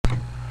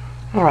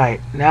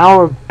Alright, now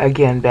we're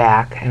again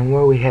back, and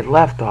where we had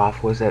left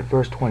off was at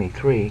verse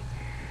 23,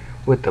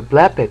 with the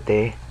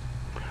blepete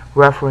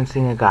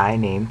referencing a guy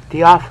named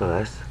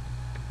Theophilus,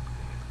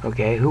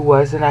 okay, who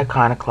was an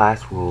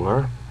iconoclast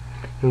ruler.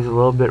 He was a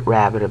little bit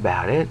rabid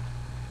about it,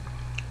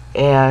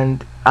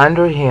 and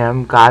under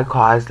him, God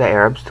caused the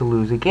Arabs to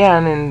lose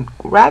again in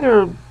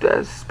rather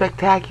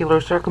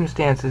spectacular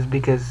circumstances,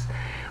 because,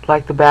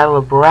 like the Battle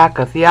of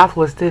Baraka,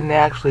 Theophilus didn't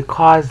actually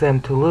cause them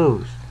to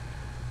lose.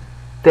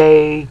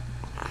 They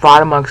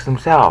fought amongst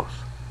themselves.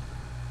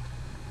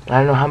 I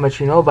don't know how much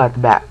you know about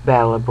the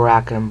Battle of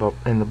Baraka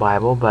in the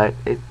Bible, but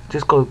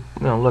just go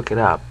look it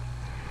up.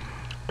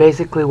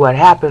 Basically what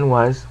happened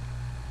was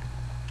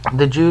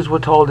the Jews were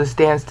told to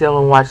stand still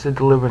and watch the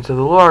deliverance of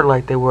the Lord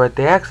like they were at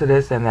the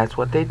Exodus, and that's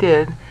what they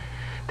did.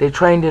 They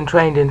trained and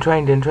trained and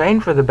trained and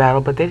trained for the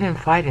battle, but they didn't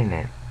fight in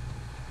it.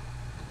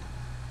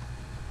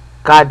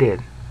 God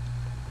did.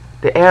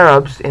 The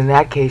Arabs, in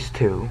that case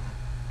too,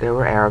 there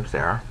were Arabs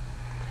there,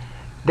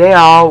 they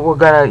all were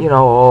gonna,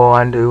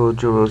 undo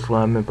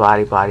Jerusalem and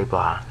blah, blah,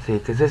 blah. See,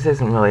 because this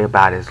isn't really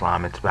about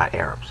Islam, it's about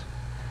Arabs.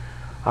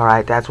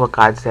 Alright, that's what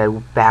God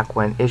said back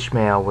when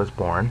Ishmael was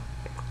born.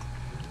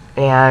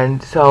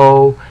 And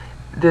so,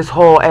 this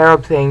whole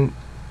Arab thing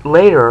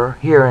later,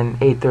 here in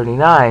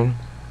 839,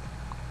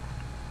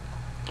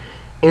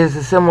 is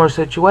a similar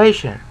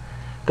situation.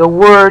 The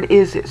word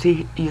is,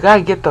 see, you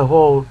gotta get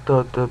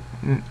the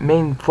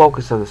main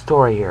focus of the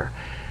story here.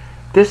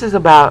 This is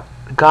about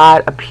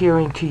God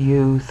appearing to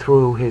you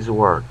through His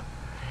Word.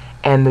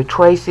 And the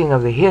tracing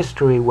of the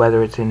history,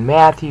 whether it's in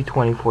Matthew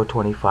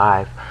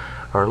 24:25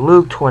 or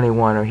Luke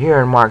 21 or here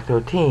in Mark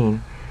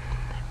 13,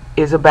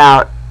 is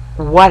about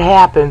what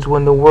happens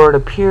when the Word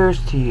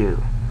appears to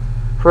you.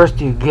 First,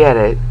 do you get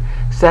it?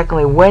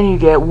 Secondly, when you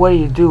get it, what do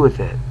you do with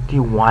it? Do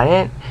you want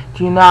it?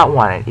 Do you not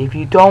want it? If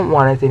you don't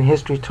want it, then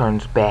history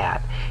turns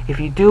bad. If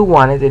you do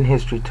want it, then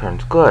history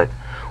turns good.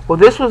 Well,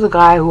 this was a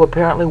guy who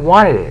apparently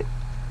wanted it.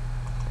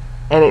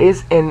 And it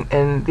is,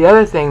 and the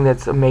other thing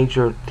that's a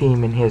major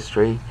theme in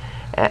history,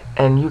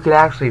 and you can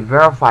actually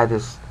verify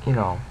this,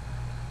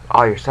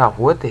 all yourself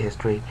with the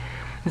history,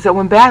 is that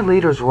when bad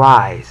leaders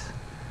rise,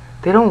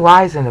 they don't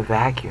rise in a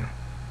vacuum.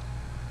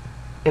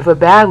 If a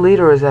bad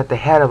leader is at the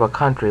head of a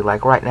country,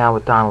 like right now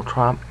with Donald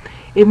Trump,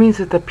 it means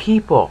that the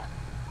people,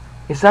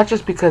 it's not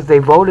just because they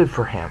voted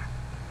for him.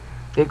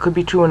 It could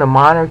be true in a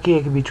monarchy,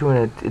 it could be true in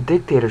a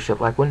dictatorship,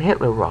 like when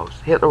Hitler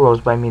rose. Hitler rose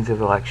by means of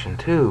election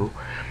too.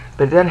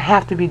 But it doesn't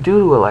have to be due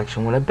to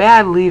election. When a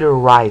bad leader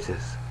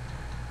rises,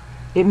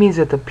 it means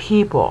that the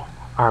people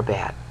are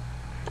bad.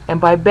 And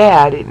by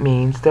bad, it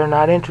means they're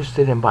not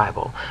interested in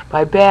Bible.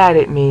 By bad,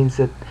 it means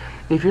that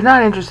if you're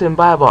not interested in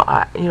Bible,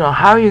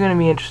 how are you going to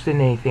be interested in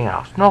anything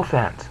else? No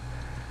offense.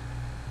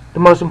 The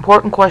most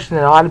important question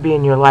that ought to be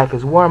in your life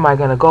is, where am I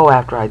going to go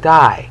after I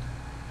die?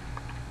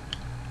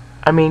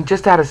 I mean,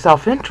 just out of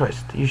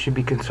self-interest, you should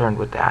be concerned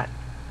with that.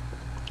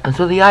 And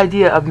so the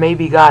idea of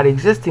maybe God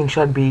existing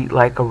should be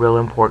like a real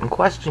important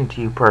question to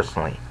you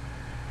personally.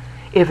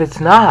 If it's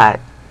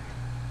not,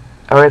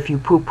 or if you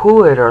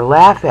poo-poo it or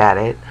laugh at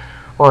it,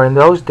 or in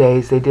those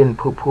days they didn't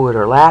poo-poo it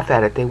or laugh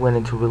at it, they went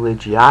into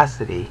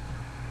religiosity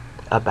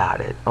about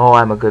it. Oh,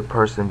 I'm a good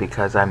person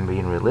because I'm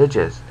being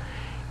religious.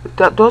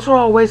 Those are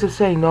all ways of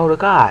saying no to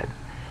God.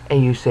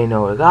 And you say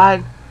no to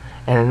God,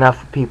 and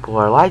enough people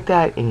are like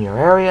that in your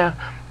area,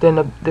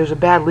 then there's a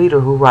bad leader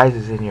who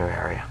rises in your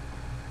area.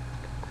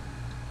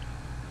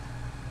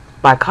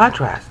 By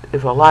contrast,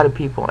 if a lot of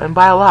people, and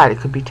by a lot it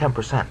could be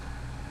 10%,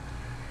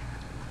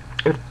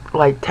 if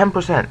like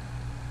 10%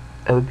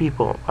 of the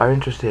people are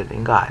interested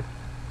in God,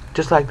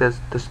 just like the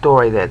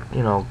story that,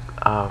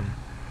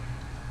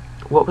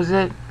 what was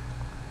it?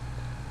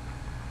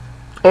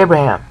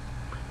 Abraham,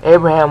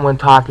 when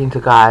talking to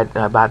God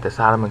about the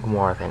Sodom and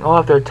Gomorrah thing. Oh,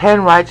 if there are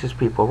 10 righteous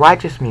people,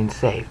 righteous means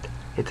saved.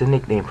 It's a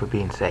nickname for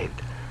being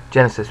saved.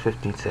 Genesis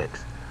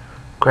 15:6.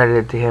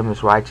 Credited to him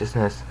as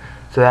righteousness,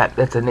 so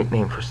that's a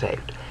nickname for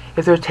saved.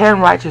 If there are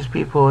 10 righteous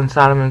people in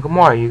Sodom and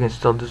Gomorrah, you can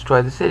still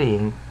destroy the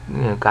city.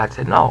 And God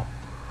said no.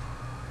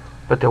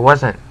 But there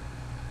wasn't.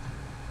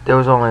 There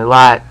was only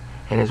Lot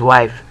and his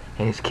wife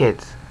and his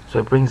kids. So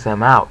it brings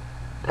them out.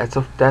 That's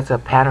a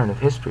pattern of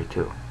history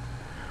too.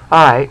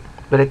 Alright,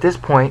 but at this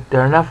point,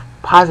 there are enough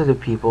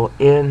positive people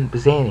in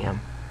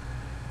Byzantium.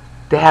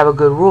 They have a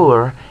good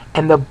ruler,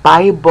 and the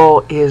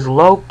Bible is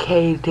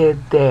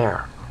located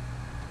there.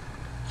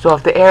 So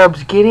if the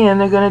Arabs get in,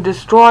 they're going to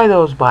destroy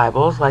those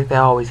Bibles, like they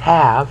always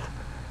have,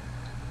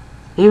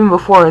 even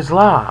before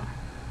Islam.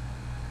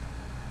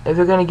 If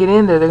they're going to get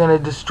in there, they're going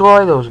to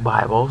destroy those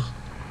Bibles,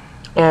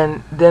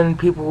 and then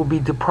people will be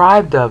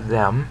deprived of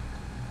them.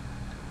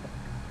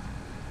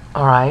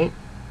 Alright?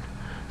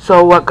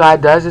 So what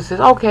God does is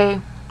says,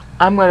 okay,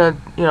 I'm going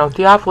to,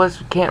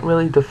 Theophilus can't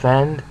really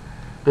defend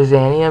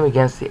Byzantium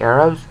against the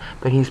Arabs,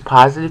 but he's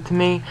positive to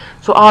me,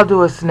 so I'll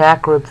do a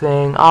Sennacherib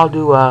thing, I'll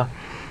do a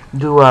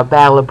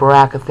Battle of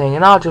Baraka thing,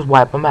 and I'll just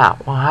wipe them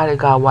out. Well, how did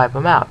God wipe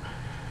them out?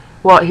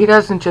 Well, he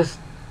doesn't just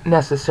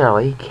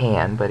necessarily, he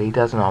can, but he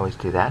doesn't always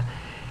do that.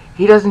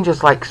 He doesn't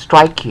just like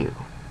strike you.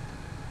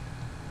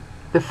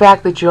 the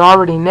fact that you're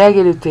already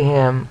negative to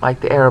him, like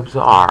the Arabs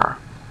are,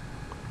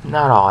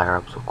 not all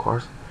Arabs, of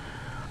course,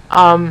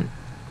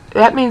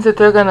 that means that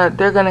they're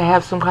gonna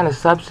have some kind of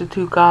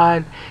substitute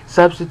God,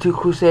 substitute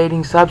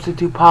crusading,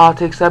 substitute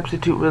politics,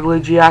 substitute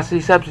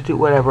religiosity, substitute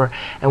whatever.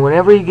 And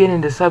whenever you get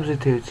into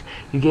substitutes,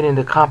 you get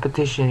into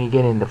competition, you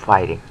get into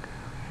fighting.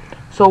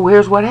 So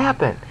here's what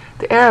happened.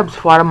 The Arabs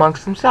fought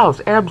amongst themselves.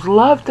 Arabs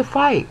love to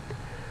fight.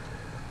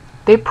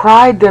 They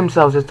pride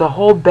themselves. It's the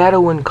whole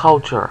Bedouin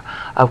culture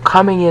of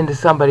coming into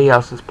somebody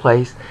else's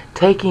place,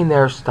 taking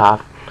their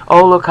stuff.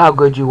 Oh, look how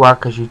good you are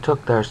because you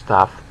took their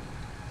stuff.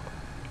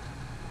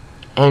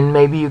 And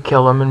maybe you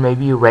kill them, and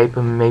maybe you rape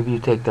them, and maybe you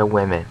take their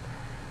women.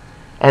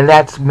 And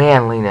that's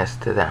manliness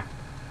to them.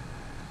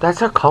 That's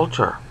their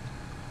culture.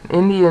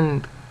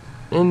 Indians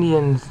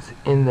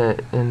in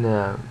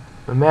the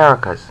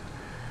Americas,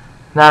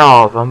 not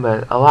all of them,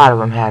 but a lot of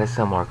them had a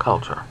similar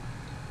culture.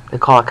 They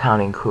call it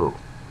counting coup.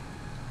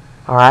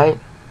 Alright?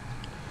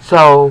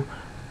 So,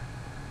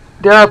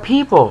 there are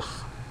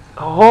peoples,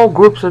 whole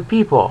groups of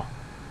people,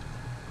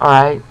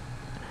 alright,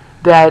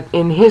 that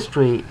in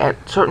history,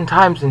 at certain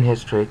times in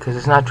history, because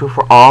it's not true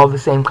for all the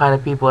same kind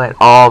of people at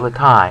all the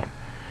time,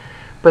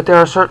 but there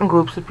are certain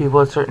groups of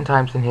people at certain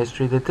times in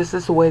history that this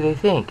is the way they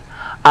think.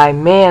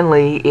 I'm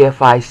manly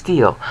if I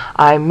steal.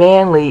 I'm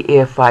manly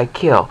if I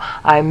kill.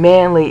 I'm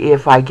manly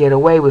if I get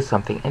away with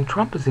something. And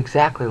Trump is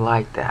exactly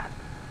like that.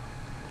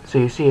 So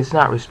you see, it's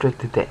not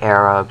restricted to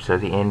Arabs or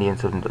the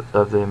Indians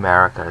of the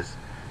Americas.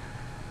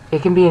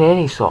 It can be in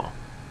any soul.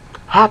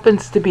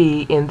 Happens to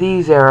be in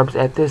these Arabs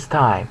at this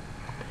time.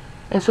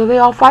 And so they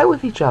all fight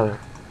with each other.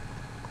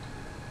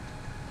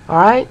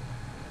 Alright?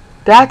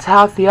 That's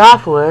how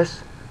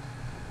Theophilus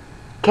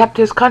kept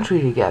his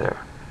country together.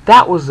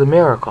 That was the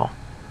miracle.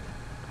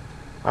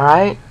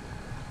 Alright?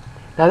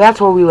 Now that's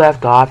where we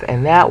left off,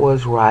 and that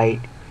was right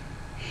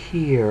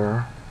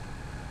here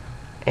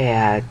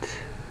at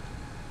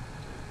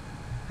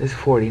this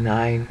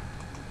 49,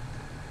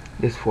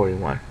 this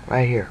 41.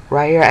 Right here.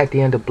 Right here at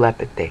the end of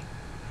Blepet Day.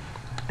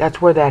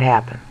 That's where that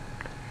happened.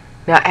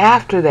 Now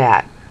after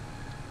that,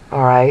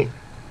 alright,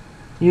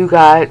 you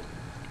got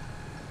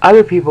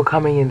other people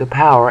coming into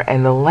power,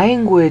 and the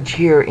language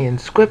here in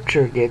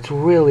Scripture gets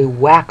really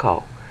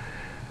wacko.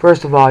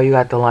 First of all, you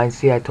got the line,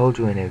 see, I told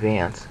you in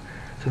advance.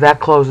 So that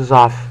closes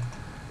off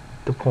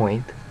the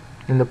point.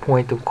 And the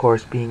point, of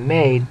course, being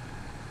made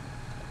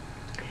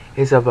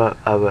is of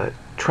a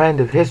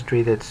trend of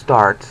history that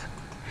starts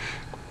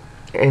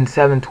in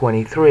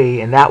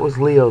 723, and that was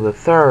Leo the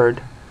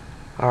Third,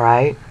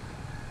 alright?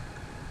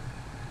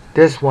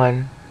 This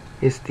one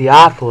is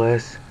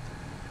Theophilus,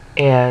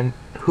 and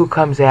who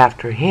comes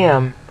after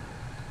him,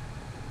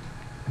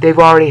 they've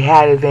already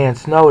had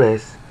advance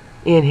notice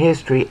in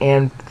history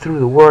and through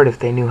the word if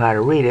they knew how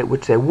to read it,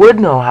 which they would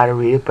know how to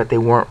read it, but they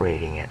weren't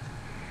reading it.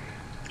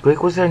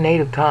 Greek was their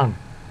native tongue.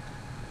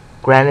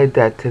 Granted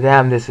that to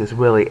them this is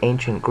really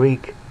ancient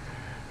Greek,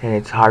 and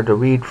it's hard to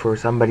read for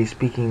somebody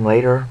speaking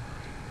later,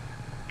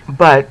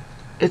 but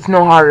it's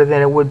no harder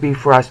than it would be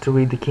for us to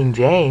read the King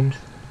James,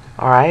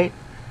 alright?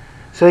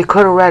 So they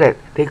could have read it.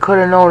 They could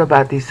have known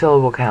about these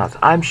syllable counts.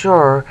 I'm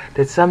sure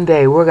that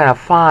someday we're going to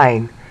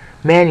find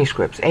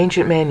manuscripts,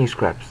 ancient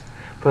manuscripts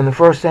from the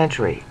 1st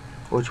century,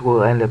 which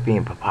will end up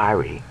being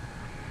papyri,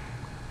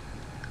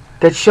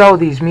 that show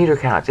these meter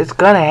counts. It's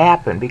going to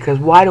happen, because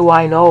why do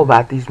I know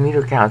about these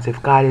meter counts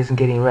if God isn't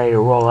getting ready to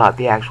roll out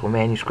the actual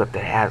manuscript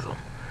that has them?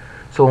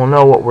 So we'll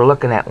know what we're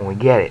looking at when we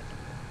get it.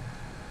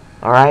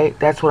 Alright?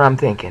 That's what I'm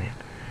thinking.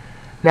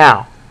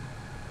 Now,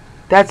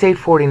 that's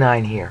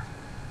 849 here.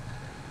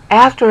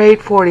 After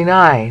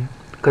 849,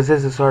 because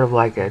this is sort of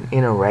like an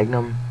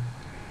interregnum,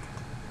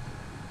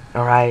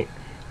 alright,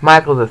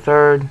 Michael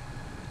III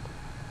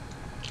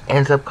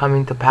ends up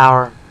coming to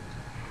power,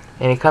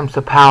 and he comes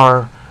to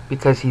power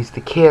because he's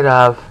the kid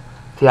of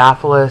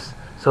Theophilus,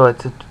 so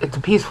it's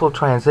a peaceful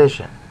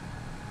transition.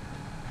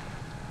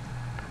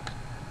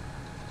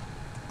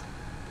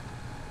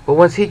 But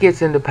once he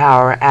gets into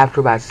power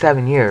after about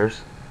 7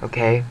 years,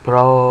 okay,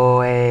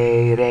 pro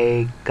e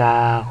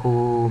reka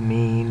hu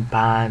min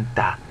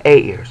panta,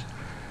 8 years.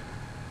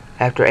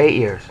 After 8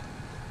 years,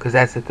 because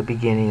that's at the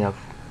beginning of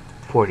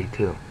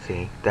 42.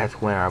 See, that's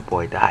when our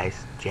boy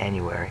dies,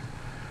 January.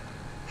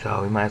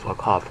 So we might as well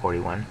call it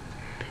 41.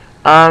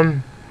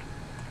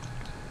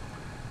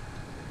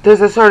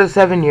 There's a sort of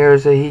 7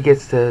 years that he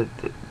gets to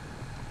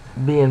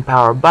be in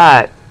power,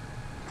 but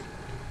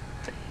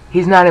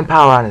he's not in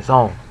power on his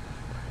own.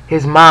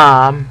 His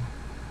mom,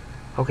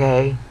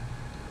 okay,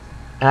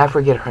 and I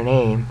forget her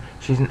name.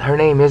 Her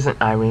name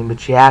isn't Irene, but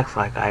she acts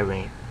like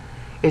Irene,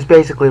 is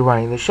basically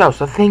running the show.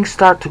 So things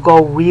start to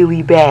go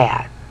really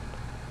bad.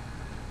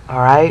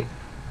 Alright?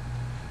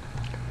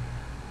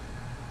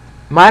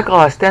 Michael,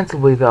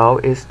 ostensibly, though,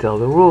 is still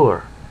the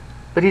ruler.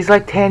 But he's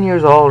like 10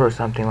 years old or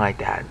something like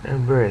that.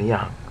 Very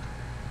young.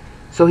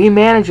 So he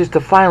manages to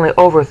finally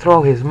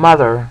overthrow his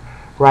mother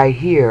right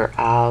here.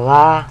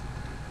 Allah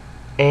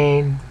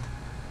en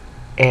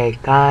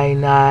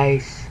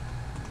ekainais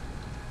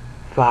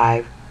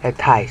 5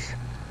 etais.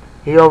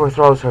 He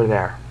overthrows her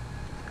there.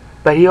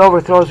 But he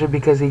overthrows her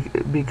because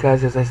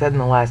as I said in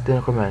the last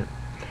increment,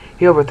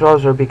 he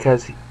overthrows her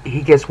because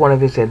he gets one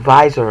of his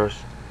advisors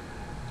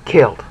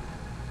killed.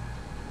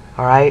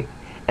 Alright?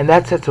 And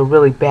that sets a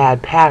really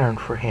bad pattern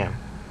for him.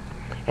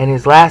 And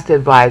his last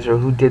advisor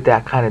who did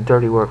that kind of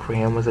dirty work for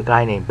him was a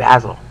guy named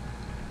Basil.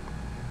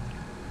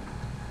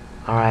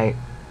 Alright?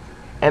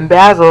 And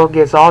Basil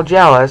gets all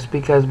jealous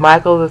because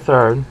Michael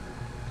III,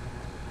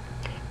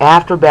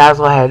 after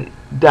Basil had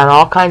done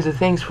all kinds of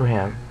things for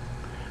him,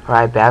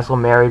 alright, Basil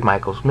married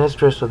Michael's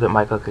mistress so that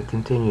Michael could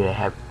continue to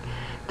have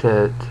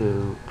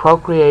to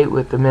procreate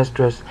with the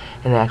mistress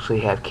and actually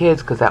have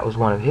kids, because that was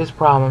one of his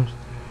problems.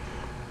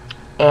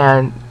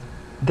 And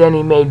then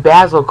he made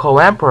Basil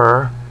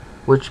co-emperor,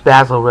 which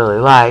Basil really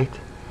liked.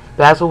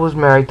 Basil was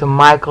married to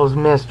Michael's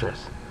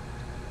mistress.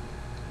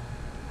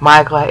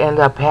 Michael ended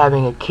up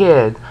having a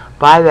kid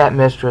by that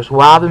mistress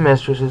while the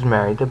mistress is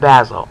married to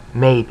Basil.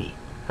 Maybe.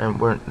 And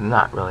we're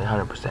not really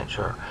 100%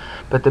 sure.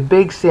 But the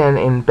big sin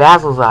in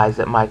Basil's eyes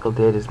that Michael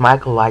did is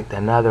Michael liked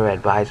another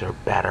advisor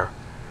better.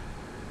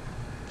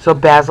 So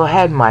Basil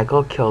had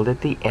Michael killed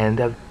at the end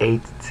of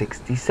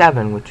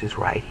 867, which is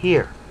right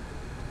here.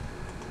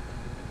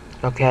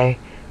 Okay?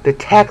 The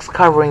text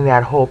covering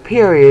that whole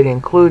period,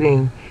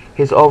 including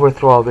his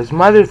overthrow of his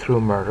mother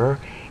through murder,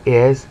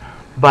 is,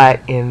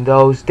 but in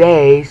those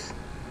days,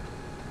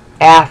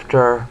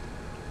 after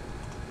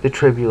the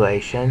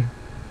tribulation,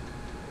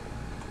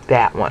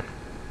 that one.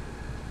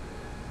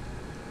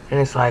 And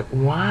it's like,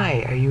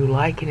 why are you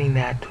likening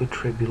that to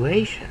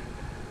tribulation?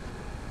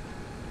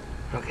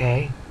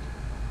 Okay?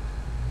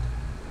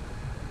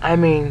 I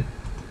mean,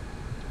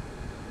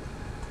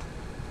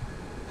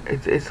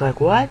 it's like,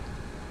 what?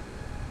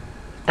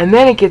 And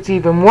then it gets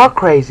even more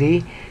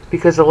crazy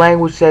because the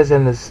language says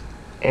in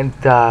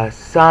the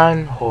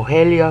San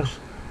Hogelios,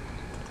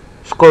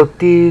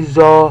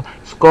 Scotizo,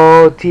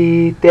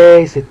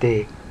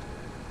 Scotitesete,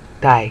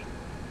 Tai,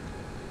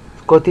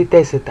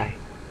 Scotitesete,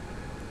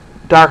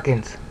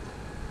 darkens,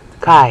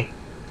 Kai,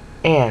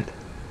 and,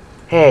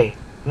 hey,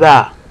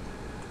 the,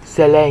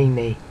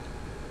 Selene,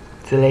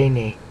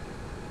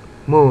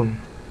 moon,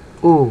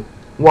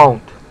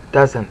 won't,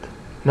 doesn't,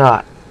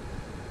 not,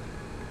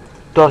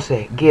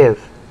 dose,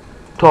 give,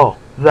 to,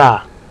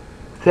 the,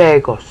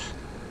 Thegos,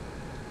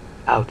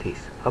 autis.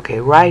 Okay,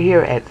 right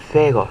here at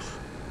Thegos,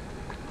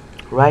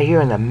 right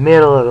here in the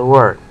middle of the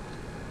word,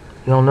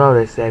 you'll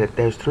notice that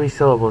there's 3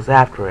 syllables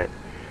after it.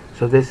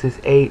 So this is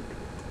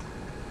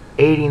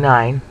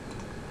 889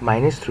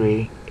 minus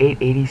 3,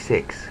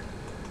 886.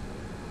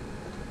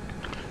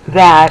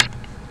 That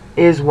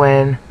is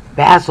when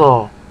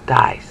Basil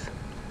dies.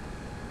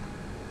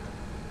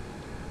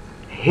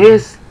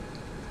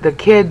 The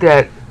kid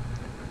that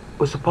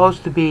was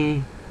supposed to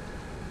be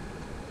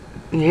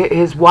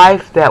his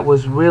wife, that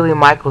was really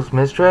Michael's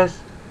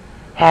mistress,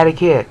 had a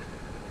kid.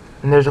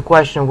 And there's a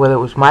question of whether it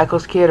was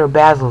Michael's kid or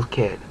Basil's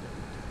kid.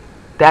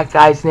 That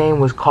guy's name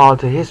was called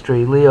to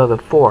history Leo the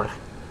Fourth,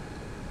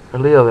 or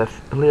Leo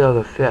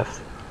the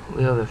Fifth,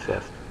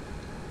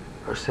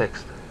 or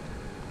Sixth.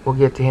 We'll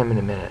get to him in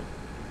a minute.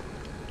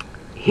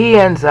 He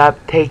ends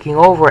up taking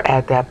over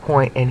at that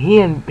point, and he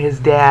and his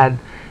dad,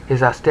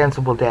 his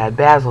ostensible dad,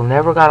 Basil,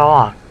 never got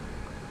along.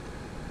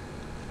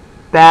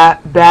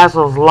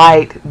 Basil's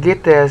light,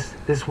 get this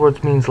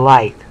word means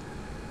light.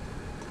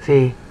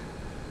 See,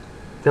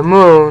 the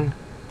moon,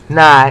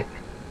 not,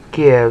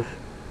 give,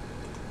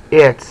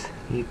 its,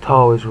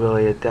 to is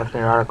really a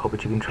definite article,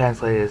 but you can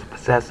translate it as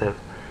possessive,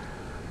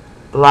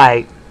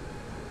 light,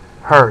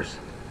 hers,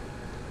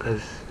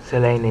 because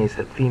Selene is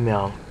a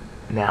female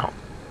noun.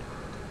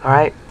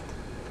 Alright?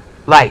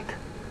 Light.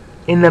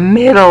 In the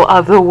middle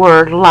of the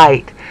word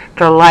light,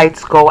 the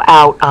lights go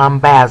out on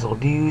Basil.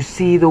 Do you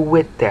see the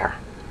wit there?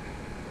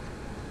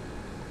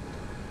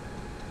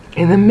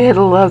 In the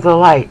middle of the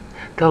light,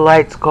 the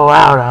lights go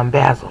out on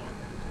Basil.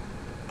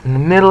 In the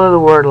middle of the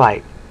word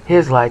light,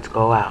 his lights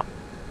go out.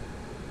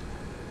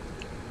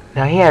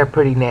 Now he had a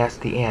pretty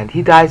nasty end.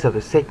 He dies of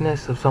a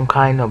sickness of some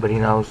kind, nobody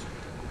knows.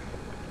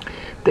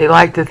 They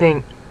like to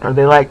think, or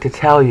they like to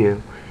tell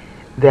you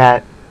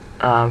that,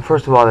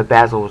 first of all, that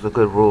Basil was a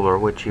good ruler,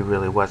 which he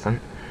really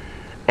wasn't.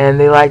 And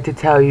they like to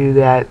tell you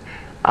that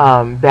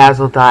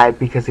Basil died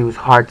because he was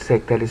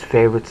heartsick, that his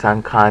favorite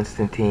son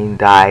Constantine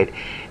died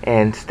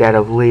instead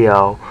of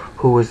Leo,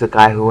 who was the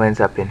guy who ends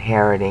up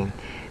inheriting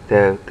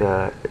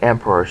the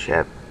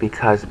emperorship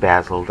because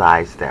Basil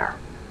dies there.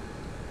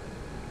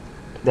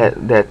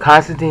 That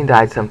Constantine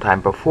died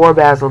sometime before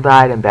Basil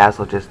died, and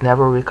Basil just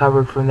never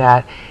recovered from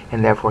that,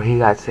 and therefore he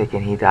got sick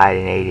and he died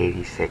in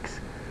 886,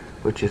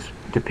 which is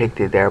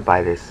depicted there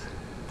by this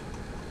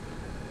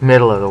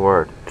middle of the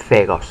word,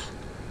 Thegos.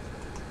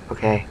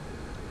 Okay?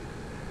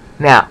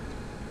 Now,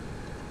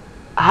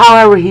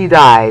 however he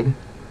died,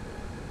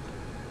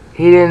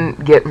 he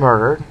didn't get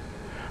murdered.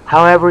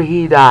 However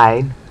he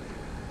died,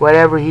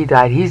 whatever he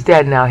died, he's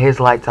dead now, his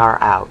lights are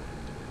out.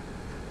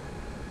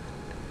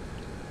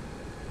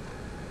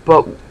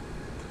 But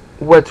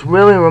what's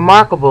really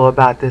remarkable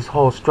about this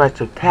whole stretch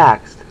of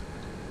text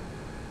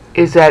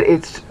is that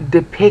it's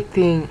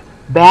depicting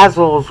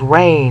Basil's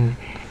reign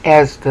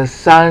as the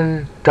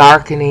sun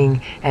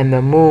darkening and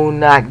the moon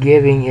not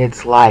giving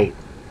its light.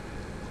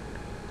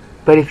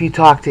 But if you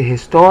talk to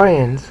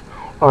historians,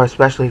 or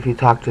especially if you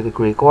talk to the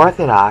Greek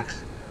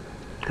Orthodox,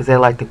 because they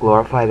like to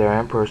glorify their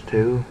emperors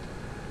too,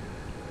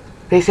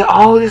 they say,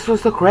 oh, this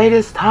was the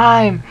greatest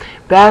time.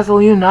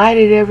 Basil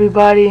united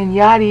everybody and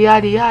yada,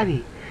 yada,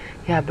 yada.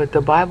 Yeah, but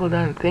the Bible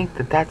doesn't think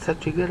that that's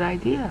such a good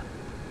idea.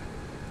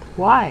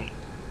 Why?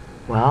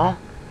 Well,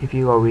 if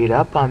you go read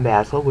up on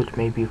Basil, which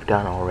maybe you've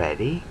done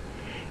already,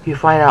 you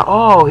find out,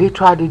 oh, he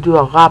tried to do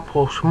a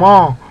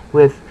rapprochement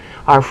with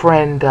our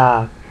friend,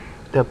 the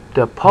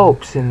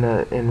popes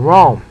in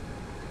Rome.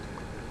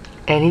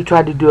 And he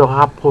tried to do a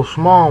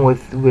rapprochement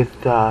with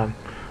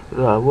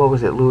what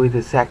was it, Louis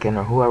II,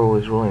 or whoever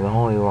was ruling the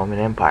Holy Roman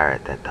Empire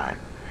at that time.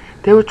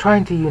 They were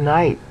trying to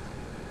unite.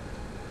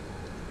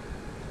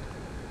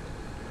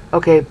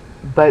 Okay,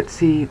 but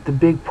see, the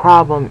big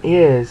problem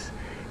is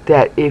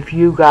that if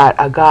you got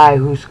a guy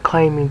who's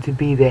claiming to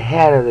be the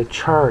head of the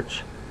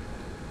church,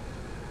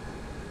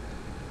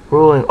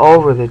 ruling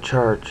over the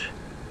church,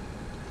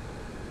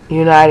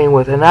 uniting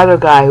with another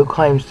guy who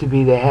claims to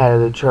be the head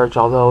of the church,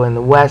 although in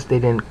the West they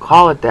didn't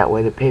call it that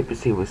way, the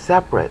papacy was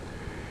separate,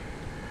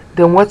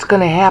 then what's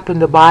going to happen to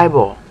the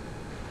Bible?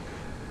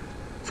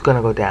 It's going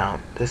to go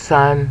down. The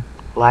sun,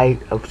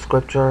 light of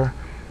Scripture,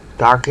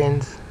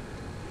 darkens,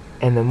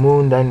 and the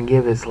moon doesn't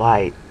give its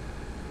light.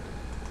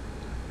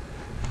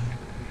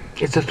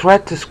 It's a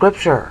threat to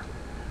Scripture.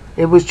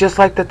 It was just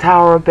like the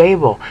Tower of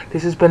Babel.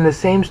 This has been the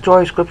same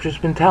story Scripture's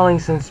been telling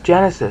since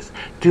Genesis.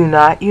 Do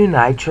not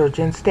unite church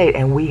and state.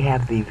 And we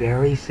have the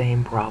very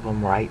same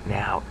problem right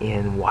now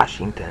in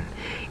Washington,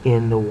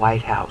 in the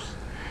White House.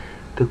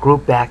 The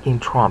group backing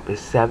Trump is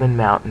 7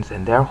 Mountains,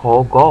 and their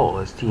whole goal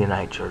is to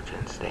unite church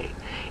and state,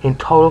 in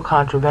total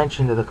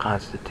contravention to the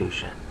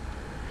Constitution.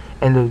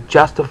 And to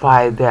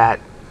justify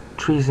that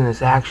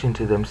treasonous action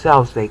to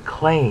themselves, they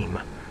claim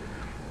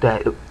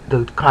that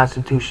the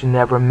Constitution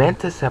never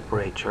meant to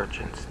separate church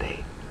and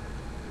state.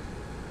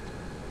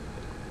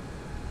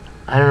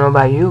 I don't know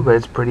about you, but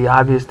it's pretty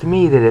obvious to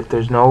me that if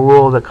there's no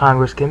rule that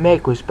Congress can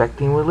make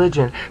respecting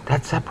religion,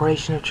 that's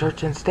separation of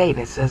church and state.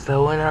 And it says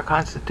so in our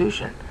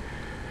Constitution.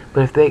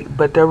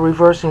 But they're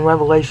reversing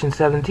Revelation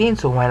 17,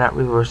 so why not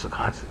reverse the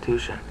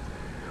Constitution?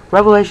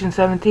 Revelation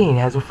 17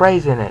 has a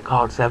phrase in it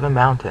called 7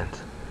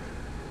 Mountains.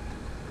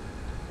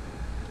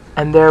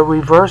 And they're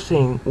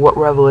reversing what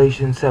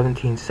Revelation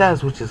 17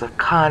 says, which is a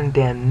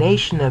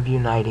condemnation of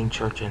uniting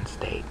church and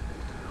state.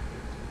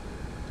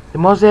 The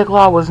Mosaic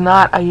Law was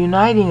not a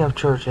uniting of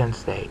church and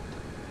state.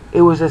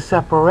 It was a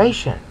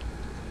separation.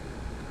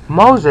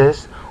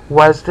 Moses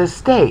was the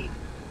state.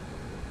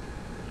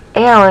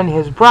 Aaron,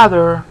 his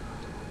brother,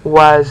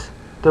 was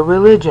the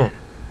religion.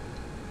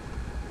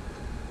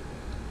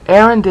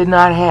 Aaron did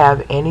not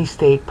have any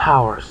state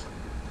powers.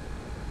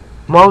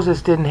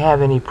 Moses didn't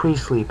have any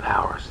priestly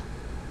powers.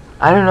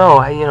 I don't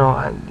know,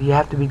 you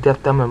have to be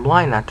deaf, dumb, and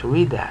blind not to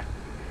read that.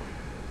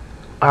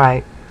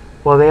 Alright,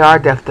 well, they are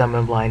deaf, dumb,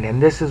 and blind, and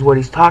this is what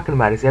he's talking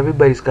about, is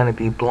everybody's going to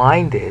be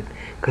blinded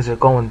because they're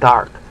going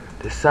dark.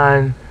 The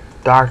sun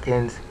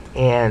darkens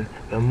and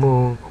the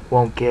moon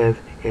won't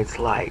give its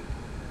light.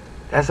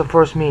 That's the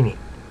first meaning.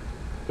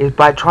 Is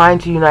by trying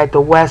to unite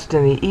the West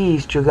and the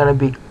East, you're going to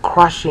be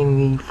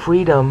crushing the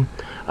freedom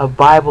of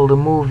Bible to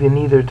move in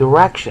either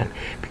direction.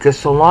 Because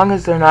so long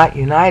as they're not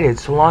united,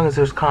 so long as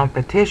there's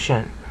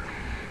competition,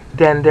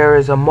 then there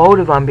is a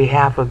motive on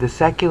behalf of the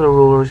secular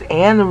rulers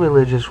and the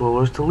religious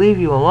rulers to leave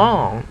you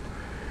alone,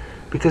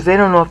 because they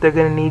don't know if they're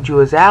going to need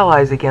you as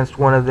allies against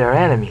one of their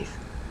enemies.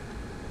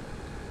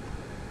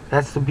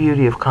 That's the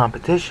beauty of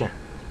competition.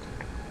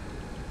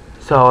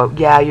 So,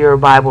 yeah, you're a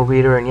Bible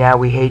reader, and yeah,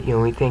 we hate you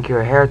and we think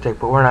you're a heretic,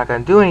 but we're not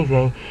going to do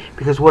anything,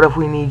 because what if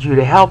we need you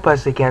to help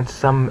us against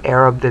some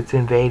Arab that's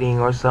invading,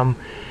 or some,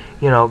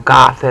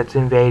 Goth that's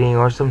invading,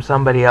 or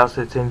somebody else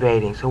that's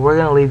invading? So we're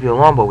going to leave you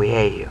alone, but we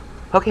hate you.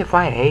 Okay,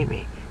 fine, hate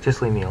me.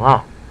 Just leave me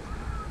alone.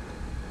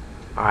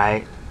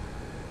 Alright?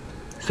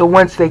 So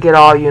once they get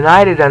all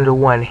united under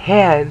one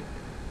head,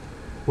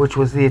 which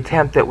was the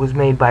attempt that was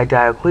made by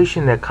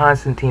Diocletian that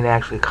Constantine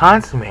actually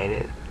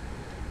consummated,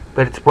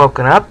 but it's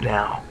broken up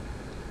now.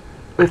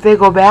 If they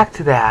go back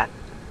to that,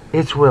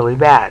 it's really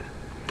bad.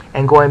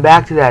 And going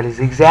back to that is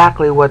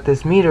exactly what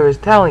this meter is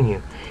telling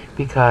you,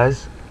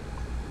 because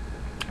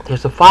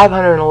there's a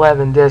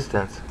 511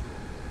 distance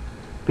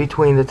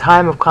between the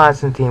time of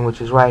Constantine, which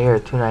is right here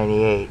at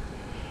 298,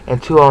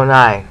 and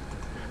 209.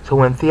 So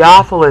when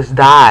Theophilus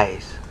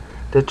dies,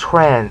 the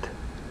trend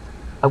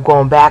of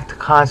going back to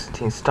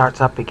Constantine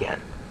starts up again,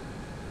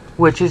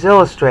 which is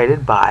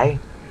illustrated by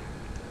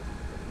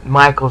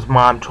Michael's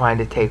mom trying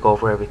to take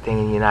over everything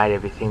and unite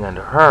everything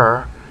under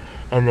her.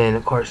 And then,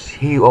 of course,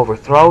 he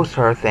overthrows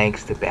her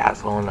thanks to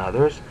Basil and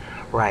others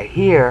right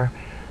here.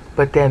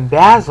 But then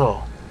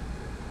Basil,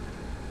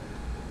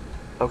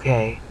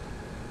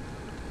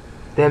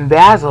 then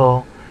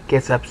Basil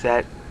gets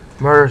upset,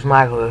 murders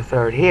Michael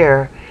III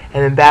here,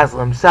 and then Basil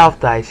himself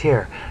dies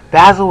here.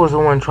 Basil was the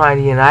one trying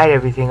to unite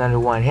everything under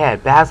one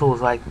head. Basil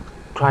was like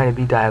trying to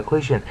be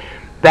Diocletian.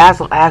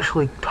 Basil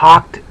actually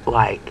talked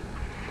like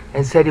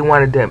and said he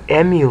wanted to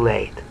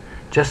emulate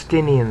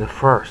Justinian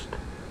I.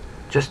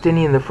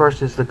 Justinian I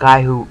is the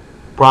guy who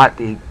brought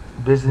the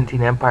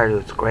Byzantine Empire to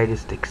its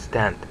greatest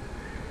extent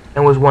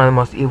and was one of the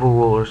most evil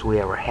rulers we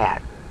ever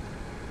had.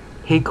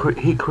 He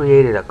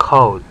created a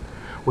code,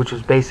 which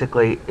was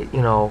basically,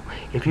 you know,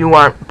 if you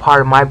aren't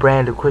part of my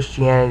brand of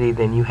Christianity,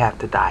 then you have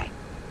to die.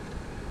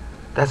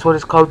 That's what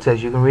his code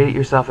says. You can read it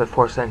yourself at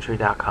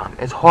 4thcentury.com.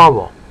 It's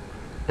horrible.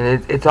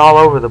 And it's all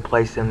over the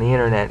place in the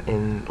internet,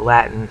 in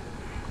Latin.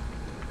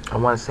 I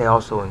want to say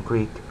also in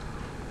Greek.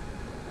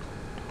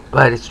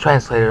 But it's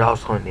translated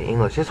also into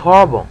English. It's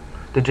horrible.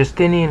 The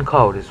Justinian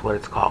Code is what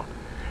it's called.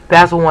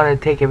 Basil wanted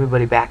to take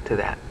everybody back to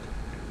that.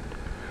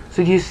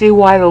 So do you see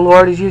why the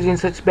Lord is using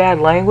such bad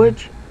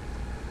language?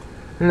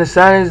 And the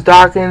sun is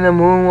darkened and the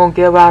moon won't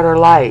give out her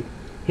light.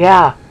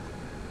 Yeah.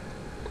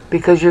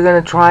 Because you're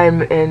going to try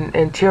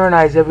and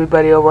tyrannize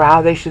everybody over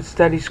how they should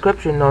study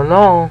Scripture.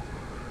 No.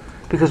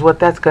 Because what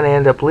that's going to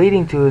end up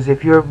leading to is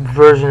if your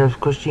version of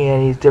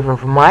Christianity is different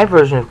from my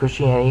version of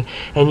Christianity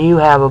and you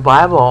have a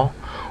Bible,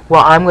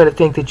 well, I'm going to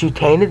think that you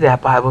tainted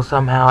that Bible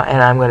somehow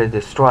and I'm going to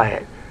destroy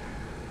it.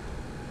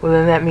 Well,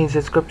 then that means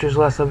that Scripture is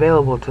less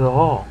available to the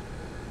whole.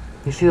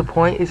 You see the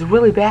point? It's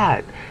really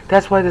bad.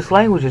 That's why this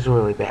language is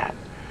really bad.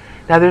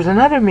 Now, there's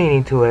another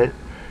meaning to it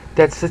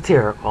that's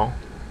satirical,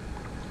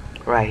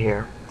 right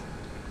here.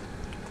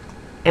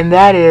 And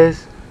that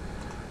is,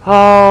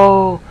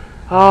 oh,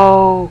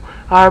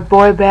 our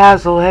boy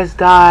Basil has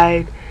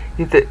died.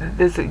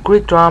 This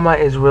Greek drama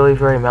is really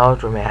very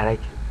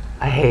melodramatic.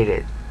 I hate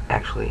it,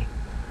 actually.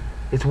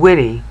 It's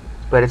witty,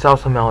 but it's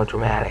also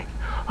melodramatic.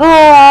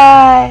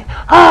 Oh,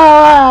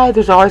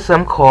 there's always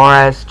some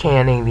chorus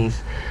chanting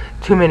these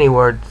too many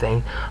word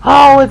thing.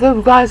 Oh,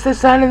 the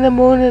sun and the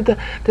moon,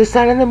 the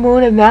sun and the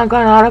moon have now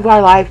gone out of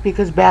our life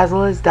because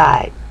Basil has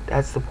died.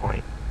 That's the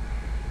point.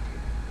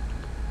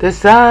 The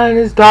sun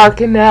is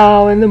darkened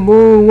now, and the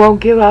moon won't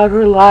give out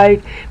her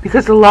light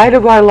because the light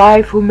of our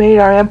life, who made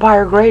our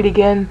empire great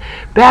again,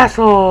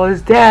 Basil,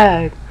 is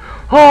dead.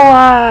 Oh,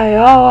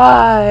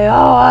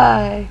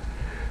 I.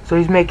 So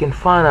he's making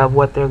fun of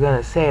what they're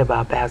going to say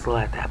about Basil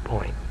at that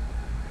point.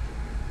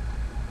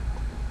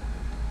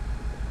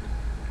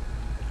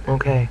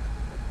 Okay.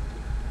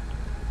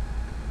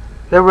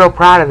 They're real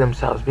proud of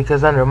themselves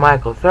because under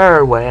Michael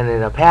III, what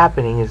ended up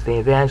happening is the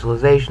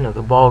evangelization of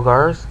the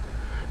Bulgars,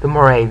 the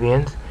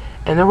Moravians,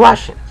 and the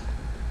Russians.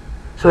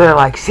 So they're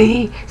like,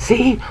 see,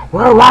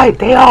 we're right.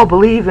 They all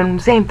believe in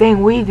the same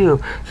thing we do.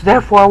 So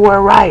therefore,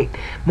 we're right.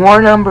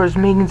 More numbers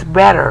means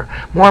better.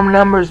 More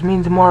numbers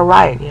means more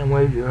right. Yeah,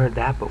 where have you heard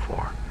that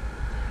before?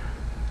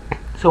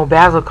 So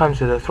Basil comes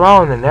to the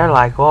throne, and they're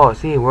like, oh,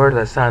 see, we're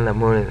the sun, the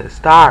moon, and the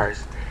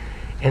stars.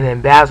 And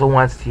then Basil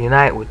wants to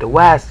unite with the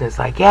West, and it's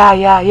like, yeah,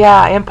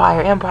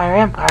 empire. And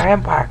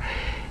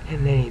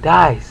then he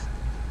dies.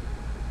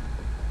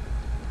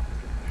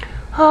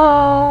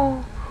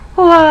 Oh,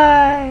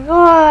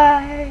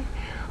 why?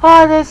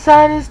 Oh, the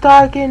sun is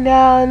darkened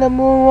now, and the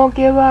moon won't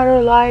give out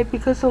her light,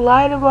 because the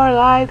light of our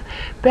life,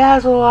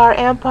 Basil, our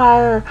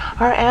emperor,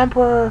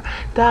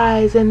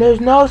 dies, and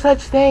there's no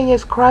such thing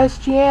as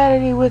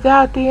Christianity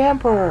without the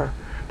emperor.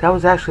 That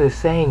was actually a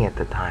saying at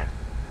the time.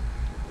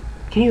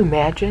 Can you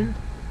imagine?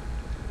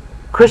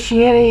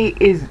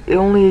 Christianity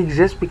only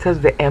exists because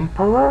of the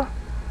emperor?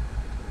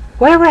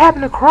 Whatever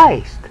happened to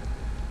Christ?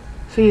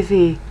 So you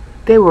see,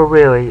 they were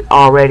really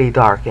already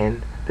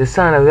darkened. The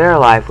sun of their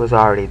life was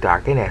already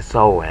darkened,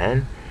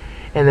 S-O-N.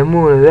 And the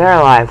moon of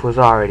their life was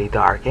already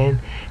darkened.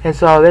 And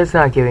so that's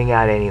not giving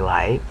out any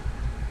light.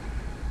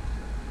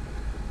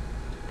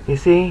 You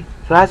see?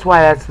 So that's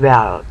why that's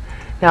valid.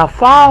 Now,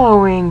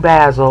 following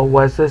Basil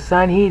was the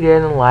son he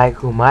didn't like,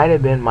 who might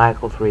have been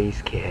Michael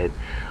III's kid,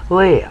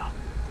 Leo.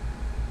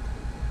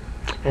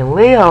 And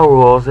Leo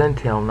rules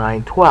until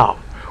 912,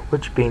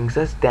 which brings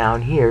us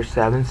down here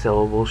 7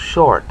 syllables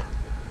short.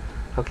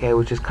 Okay,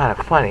 which is kind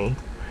of funny,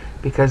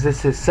 because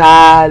this is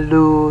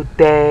salutation,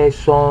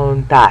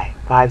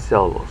 5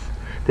 syllables.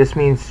 This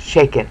means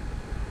shaken,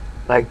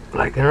 like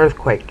an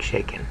earthquake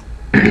shaken.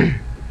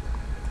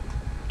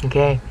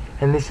 Okay,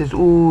 and this is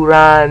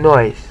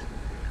uranois.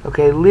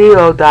 Okay,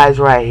 Leo dies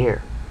right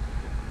here.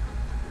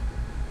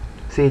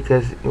 See,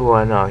 because,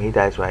 well, no, he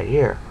dies right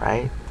here,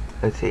 right?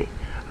 Let's see.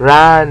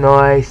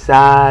 Ranoi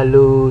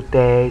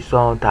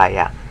salutation,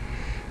 yeah.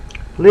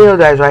 Leo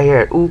dies right here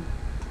at u.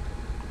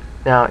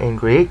 Now, in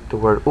Greek, the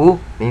word u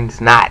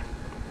means not.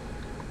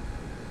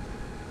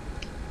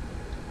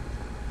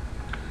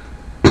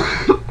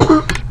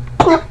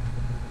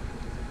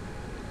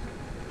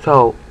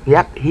 So,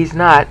 yep, he's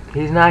not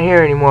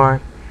here anymore.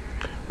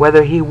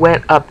 Whether he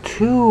went up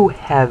to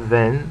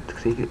heaven,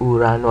 see,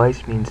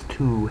 uranois means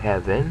to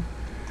heaven.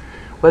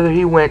 Whether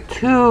he went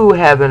to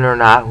heaven or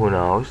not, who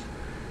knows?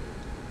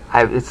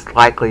 It's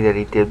likely that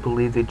he did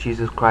believe that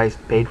Jesus Christ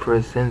paid for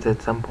his sins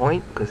at some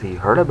point, because he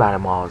heard about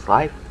him all his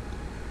life.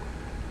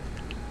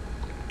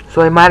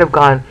 So he might have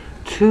gone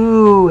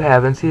to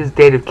heaven. See, his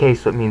dative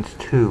case, so it means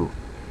to.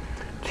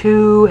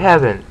 To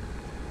heaven.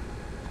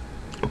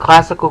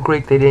 classical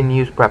Greek, they didn't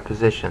use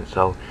prepositions,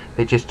 so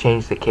they just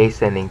changed the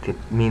case ending to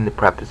mean the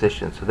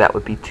preposition. So that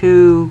would be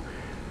to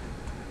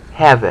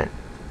heaven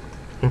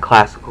in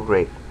classical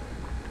Greek.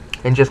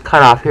 And just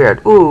cut off here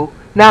at ooh,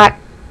 not.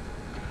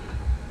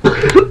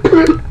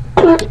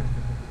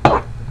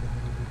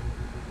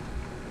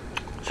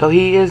 So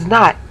he is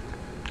not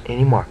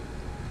anymore.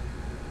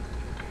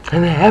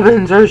 And the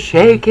heavens are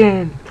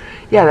shaken.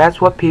 Yeah,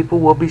 that's what people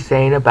will be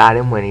saying about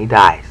him when he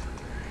dies.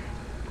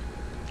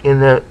 In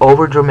the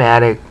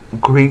over-dramatic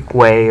Greek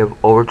way of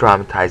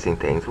over-dramatizing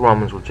things. The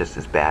Romans were just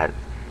as bad.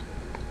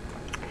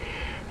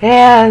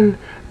 And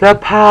the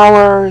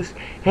powers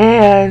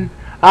and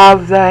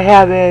of the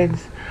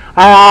heavens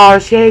are all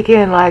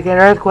shaken like an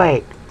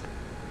earthquake.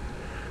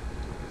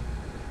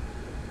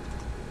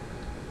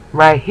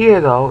 Right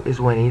here, though,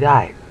 is when he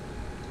died.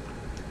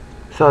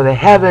 So the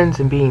heavens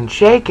and being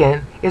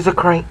shaken is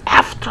occurring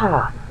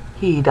after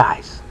he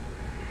dies.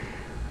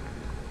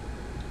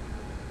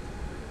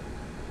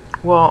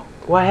 Well,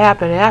 what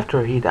happened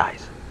after he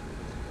dies?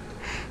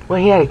 Well,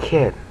 he had a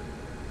kid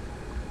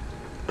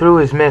through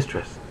his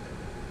mistress,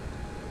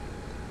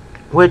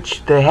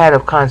 which the head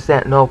of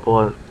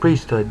Constantinople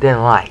priesthood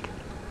didn't like.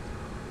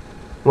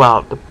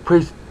 Well,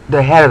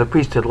 the head of the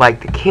priesthood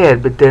liked the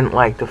kid, but didn't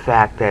like the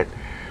fact that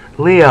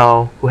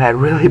Leo, who had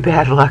really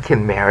bad luck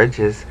in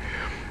marriages,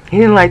 he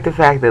didn't like the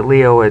fact that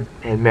Leo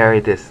had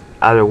married this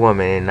other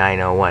woman in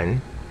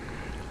 901.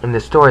 And the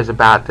stories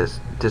about this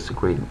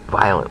disagreed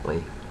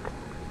violently.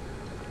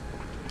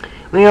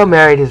 Leo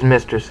married his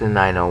mistress in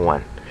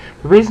 901.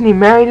 The reason he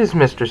married his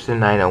mistress in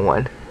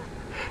 901,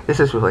 this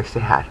is really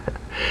sad.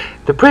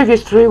 The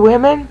previous 3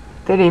 women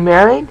that he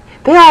married,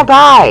 they all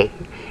die.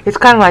 It's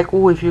kind of like,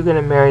 oh, if you're going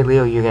to marry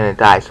Leo, you're going to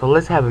die. So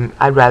let's have him,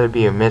 I'd rather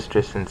be your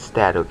mistress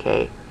instead,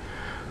 okay?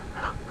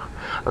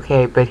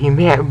 Okay, but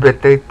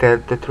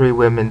the 3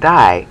 women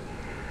die.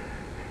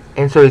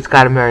 And so he's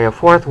got to marry a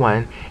 4th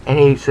one. And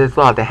he says,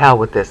 well, to hell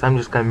with this. I'm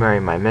just going to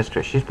marry my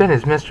mistress. She's been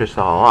his mistress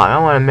all along. I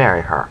want to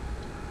marry her.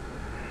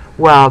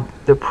 Well,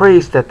 the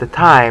priest at the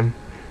time,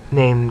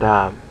 named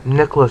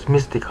Nicholas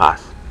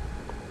Mystikos,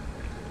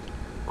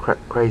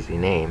 crazy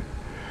name,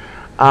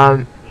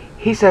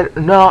 he said,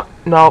 no,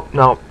 not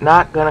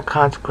going to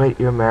consecrate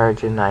your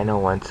marriage in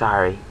 901,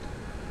 sorry.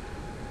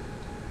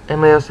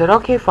 And Leo said,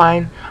 okay,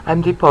 fine,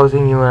 I'm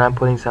deposing you and I'm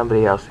putting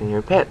somebody else in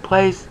your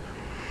place.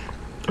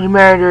 He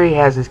married her, he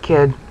has his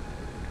kid.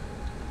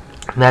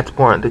 And that's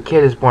born. The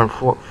kid is born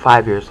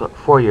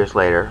 4 years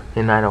later,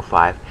 in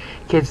 905.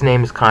 Kid's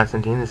name is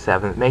Constantine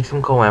VII. Makes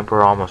him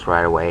co-emperor almost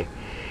right away.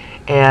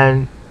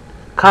 And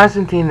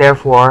Constantine,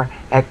 therefore,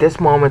 at this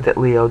moment that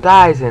Leo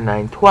dies in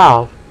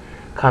 912,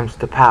 comes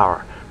to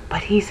power.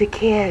 But he's a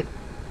kid.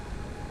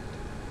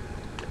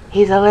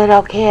 He's a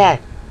little kid.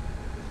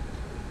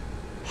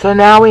 So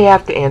now we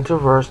have to enter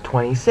verse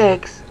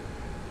 26,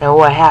 and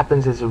what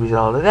happens as a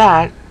result of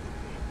that,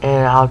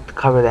 and I'll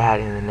cover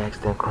that in the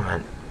next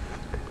increment.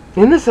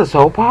 Isn't this a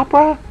soap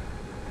opera?